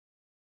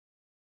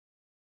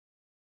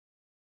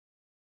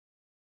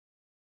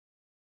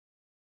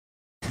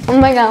Oh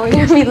my god, we're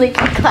gonna be late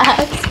for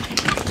class.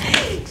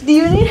 Do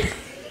you need?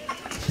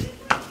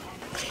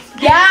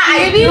 Yeah,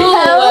 I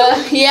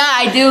do. Yeah,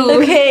 I do.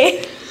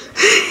 Okay.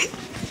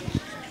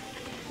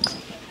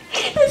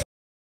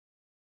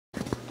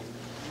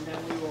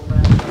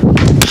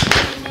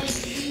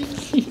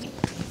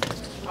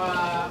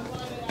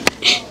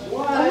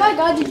 Oh my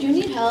god, did you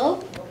need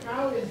help?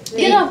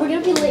 Get up, we're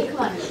gonna be late.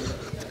 Come on.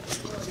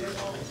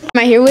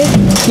 Am I here with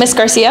Miss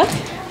Garcia?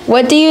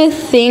 What do you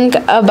think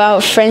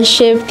about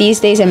friendship these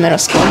days in middle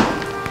school?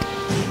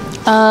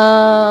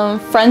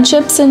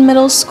 Friendships in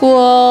middle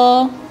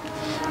school,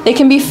 they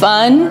can be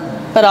fun,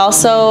 but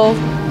also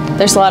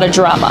there's a lot of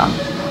drama.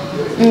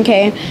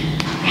 Okay.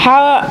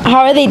 How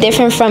are they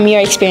different from your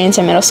experience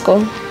in middle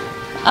school?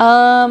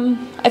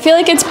 I feel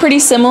like it's pretty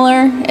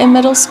similar in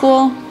middle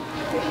school,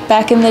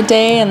 back in the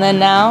day and then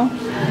now.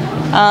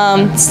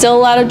 Still a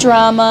lot of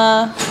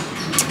drama,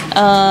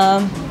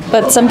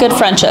 but some good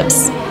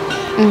friendships.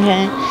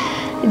 Okay.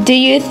 Do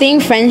you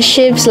think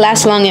friendships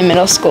last long in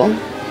middle school?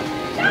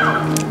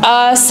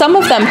 Some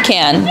of them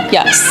can,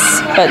 yes,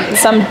 but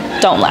some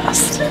don't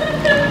last.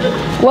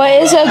 What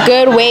is a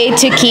good way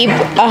to keep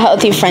a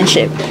healthy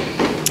friendship?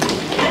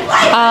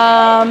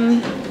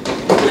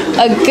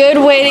 A good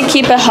way to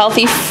keep a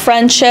healthy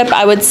friendship,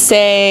 I would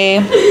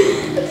say,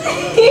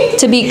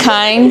 to be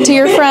kind to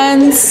your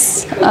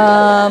friends,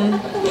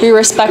 be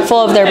respectful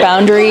of their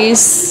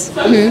boundaries,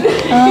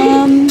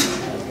 and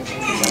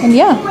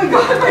yeah.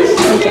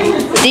 Okay.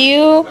 Do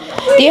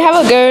you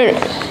have a good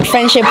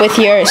friendship with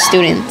your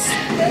students?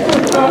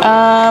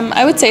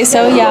 I would say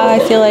so. Yeah, I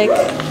feel like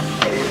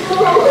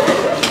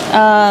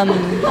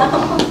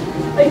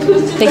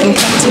they can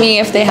come to me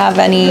if they have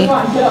any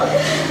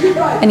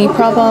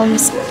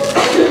problems.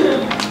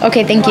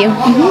 Okay, thank you.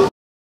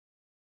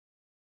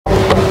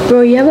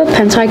 Bro, you have a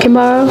pencil I can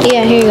borrow?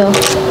 Yeah, here you go.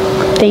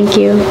 Thank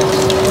you.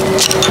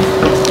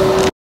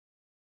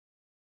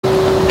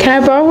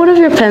 Can I borrow one of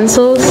your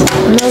pencils?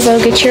 No, go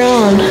get your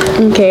own.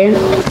 Okay.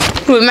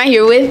 Who am I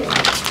here with?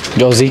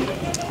 Josie.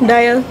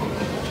 Daya.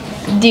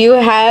 Do you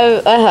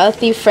have a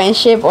healthy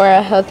friendship or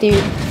a healthy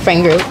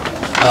friend group?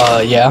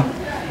 Yeah.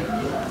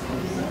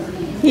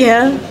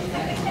 Yeah.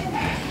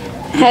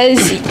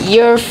 Has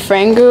your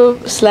friend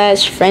group /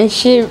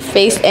 friendship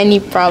faced any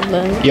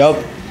problems? Yup.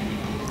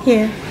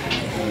 Yeah.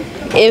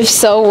 If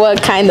so,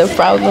 what kind of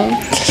problems?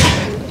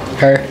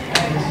 Her.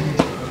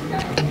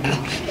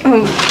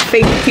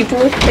 Fake people,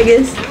 I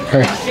guess.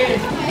 Her.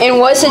 In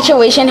what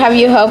situation have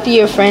you helped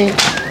your friend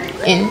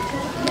in?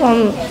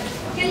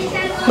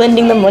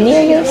 Lending them money,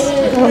 I guess.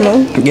 I don't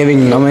know.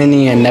 Giving no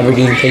money and never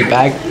getting paid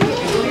back.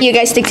 You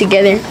guys stick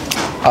together.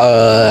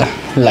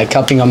 Like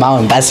helping them out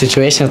in bad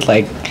situations,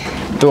 like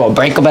through a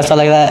breakup and stuff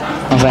like that.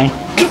 I'm saying.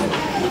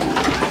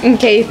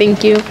 Okay,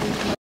 thank you.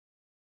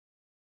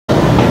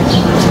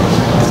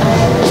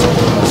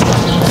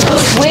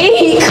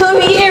 Wait,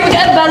 come here, we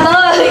got bad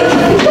luck.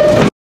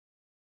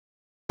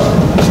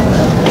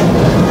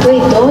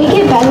 Wait, don't we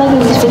get bad luck when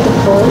we spit the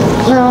floor?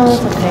 No,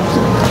 it's okay.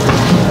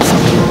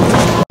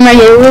 Am I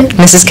here with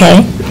Mrs.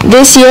 K?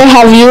 This year,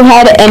 have you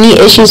had any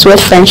issues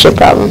with friendship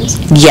problems?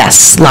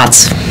 Yes,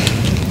 lots.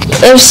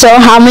 If so,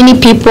 how many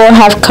people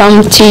have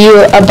come to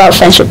you about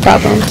friendship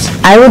problems?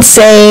 I would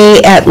say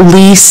at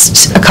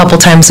least a couple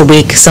times a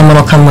week someone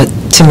will come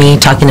to me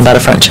talking about a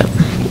friendship.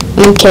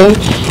 Okay.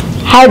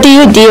 How do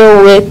you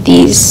deal with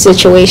these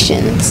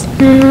situations?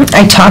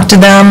 I talk to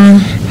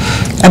them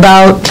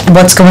about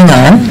what's going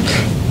on,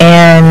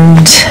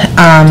 and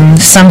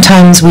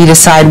sometimes we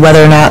decide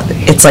whether or not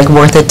it's like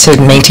worth it to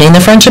maintain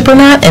the friendship or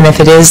not, and if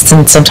it is,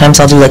 then sometimes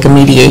I'll do like a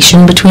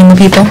mediation between the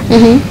people.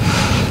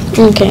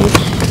 Okay.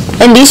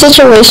 In these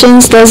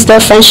situations, does the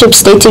friendship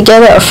stay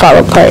together or fall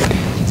apart?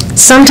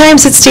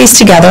 Sometimes it stays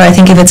together. I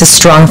think if it's a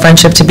strong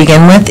friendship to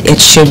begin with,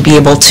 it should be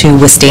able to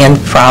withstand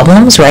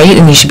problems, right?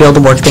 And you should be able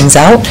to work things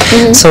out.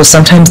 So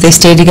sometimes they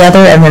stay together,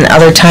 and then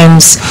other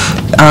times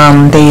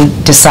they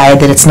decide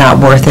that it's not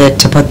worth it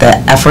to put the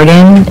effort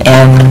in,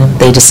 and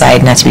they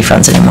decide not to be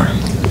friends anymore.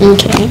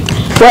 Okay.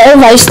 What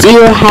advice do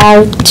you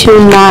have to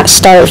not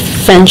start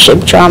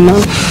friendship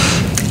drama?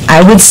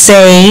 I would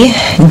say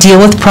deal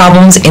with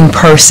problems in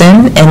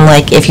person, and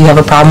like if you have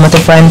a problem with a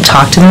friend,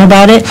 talk to them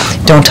about it.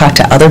 Don't talk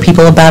to other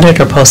people about it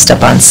or post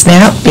up on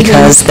Snap,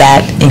 because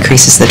that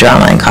increases the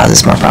drama and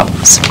causes more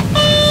problems.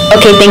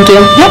 Okay, thank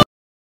you. Yep.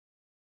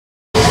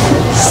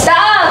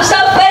 Stop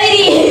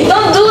fighting!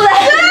 Don't do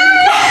that!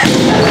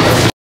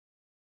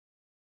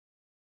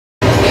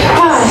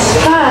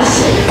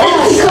 Pass.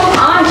 Come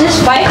on, just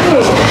fight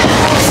it.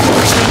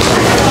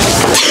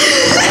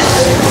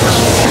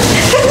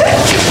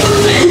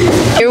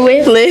 You're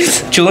with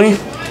Liz. Julie?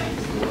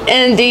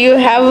 And do you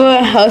have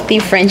a healthy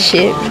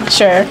friendship?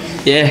 Sure.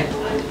 Yeah.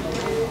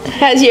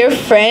 Has your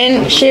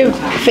friendship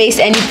faced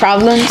any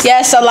problems?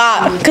 Yes, a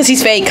lot, because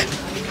he's fake.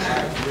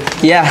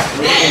 Yeah.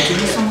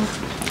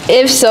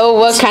 If so,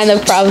 what kind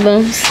of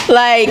problems?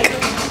 Like,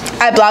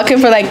 I blocked him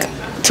for like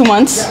 2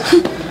 months.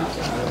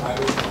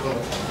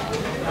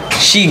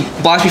 She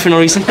blocked me for no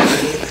reason.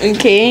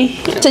 Okay.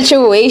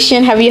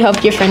 Situation have you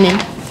helped your friend in?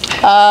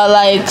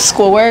 Like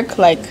schoolwork,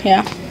 like,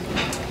 yeah.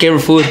 Give her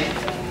food.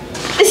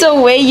 It's a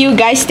way you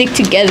guys stick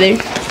together.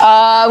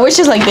 We're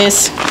just like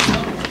this.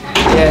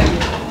 Yeah.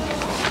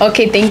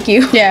 Okay, thank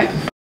you. Yeah.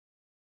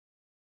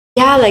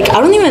 Yeah, like, I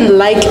don't even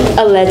like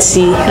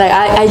Aletse. Like,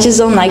 I just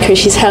don't like her.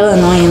 She's hella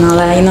annoying and all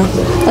that, you know?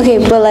 Okay,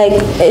 but like,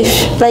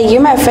 if, like,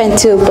 you're my friend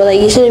too, but like,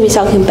 you shouldn't be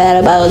talking bad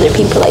about other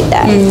people like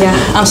that. Yeah,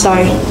 I'm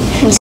sorry.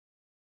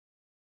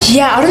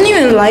 Yeah, I don't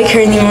even like her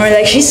anymore.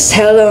 Like, she's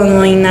hella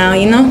annoying now,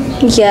 you know?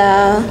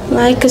 Yeah,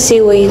 I could see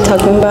what you're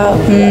talking about.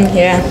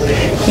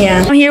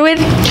 Yeah. I'm here with...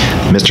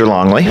 Mr.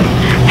 Longley.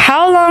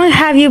 How long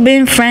have you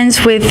been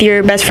friends with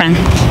your best friend?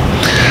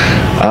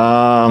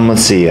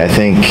 Let's see, I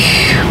think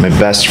my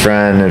best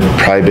friend, I've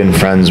probably been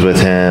friends with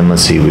him,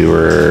 let's see, we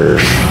were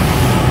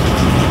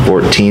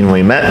 14 when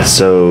we met,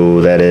 so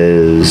that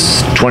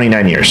is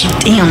 29 years.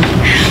 Damn.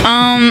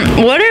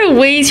 What are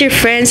ways your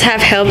friends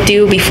have helped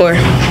you before?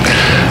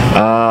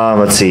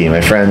 Let's see,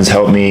 my friends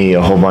helped me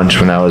a whole bunch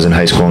when I was in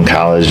high school and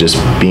college, just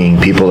being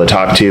people to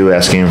talk to,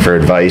 asking for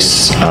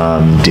advice,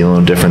 dealing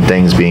with different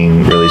things,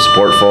 being really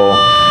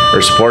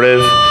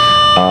supportive.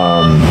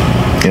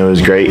 It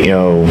was great, you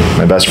know,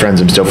 my best friends,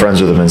 I'm still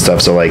friends with them and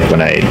stuff, so like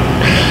when I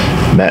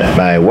met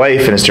my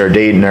wife and I started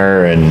dating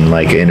her and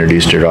like I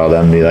introduced her to all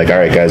them, be like, all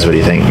right guys, what do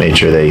you think? Made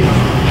sure they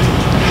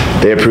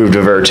approved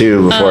of her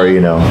too before,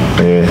 you know,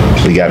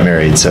 we got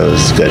married, so it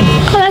was good.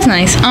 Oh, that's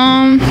nice.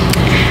 Having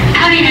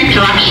an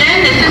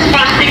interruption, this is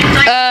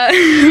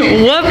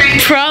 463. What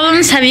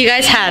problems have you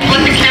guys had?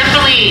 Listen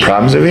carefully.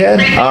 Problems that we had?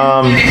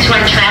 Students who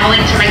are traveling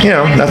to my You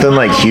know, nothing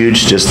like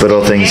huge, just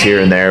little things here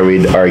and there.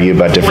 We'd argue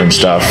about different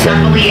stuff,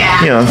 and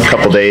you know, a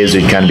couple days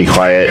we'd kind of be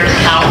quiet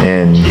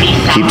and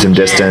keep some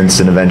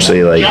distance, and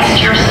eventually like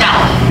Just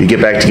yourself. we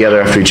get back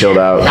together after we chilled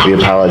out, we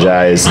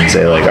apologize and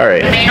say like, all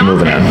right,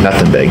 moving on,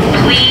 nothing big.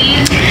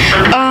 Please.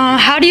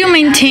 How do you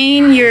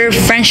maintain your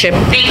friendship?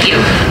 Thank you.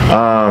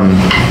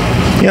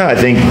 Yeah, I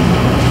think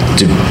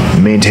to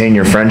maintain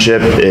your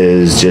friendship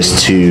is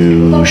just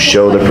to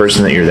show the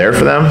person that you're there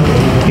for them.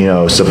 You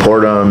know,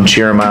 support them,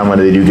 cheer them on when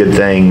they do good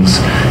things.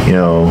 You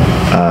know,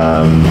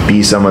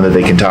 be someone that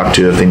they can talk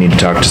to if they need to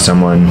talk to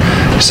someone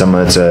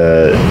that's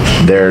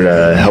there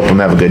to help them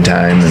have a good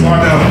time,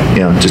 and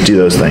you know, just do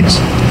those things.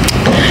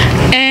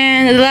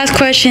 And the last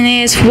question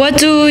is, what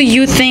do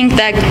you think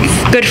that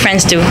good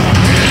friends do?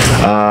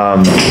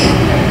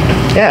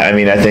 Yeah, I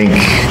mean, I think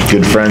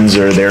good friends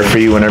are there for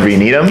you whenever you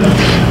need them.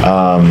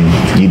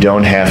 You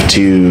don't have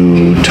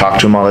to talk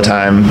to them all the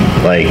time,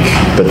 like,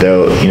 but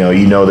they'll,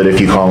 you know that if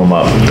you call them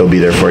up, they'll be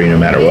there for you no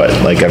matter what.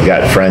 Like, I've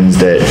got friends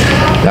that,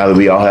 now that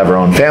we all have our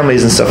own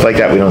families and stuff like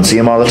that, we don't see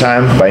them all the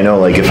time, but I know,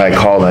 like, if I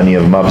called any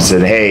of them up and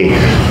said, hey,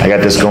 I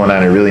got this going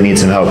on, I really need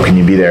some help, can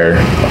you be there?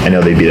 I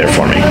know they'd be there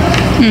for me.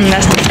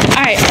 That's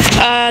nice.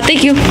 All right,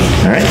 thank you.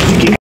 All right,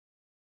 thank you.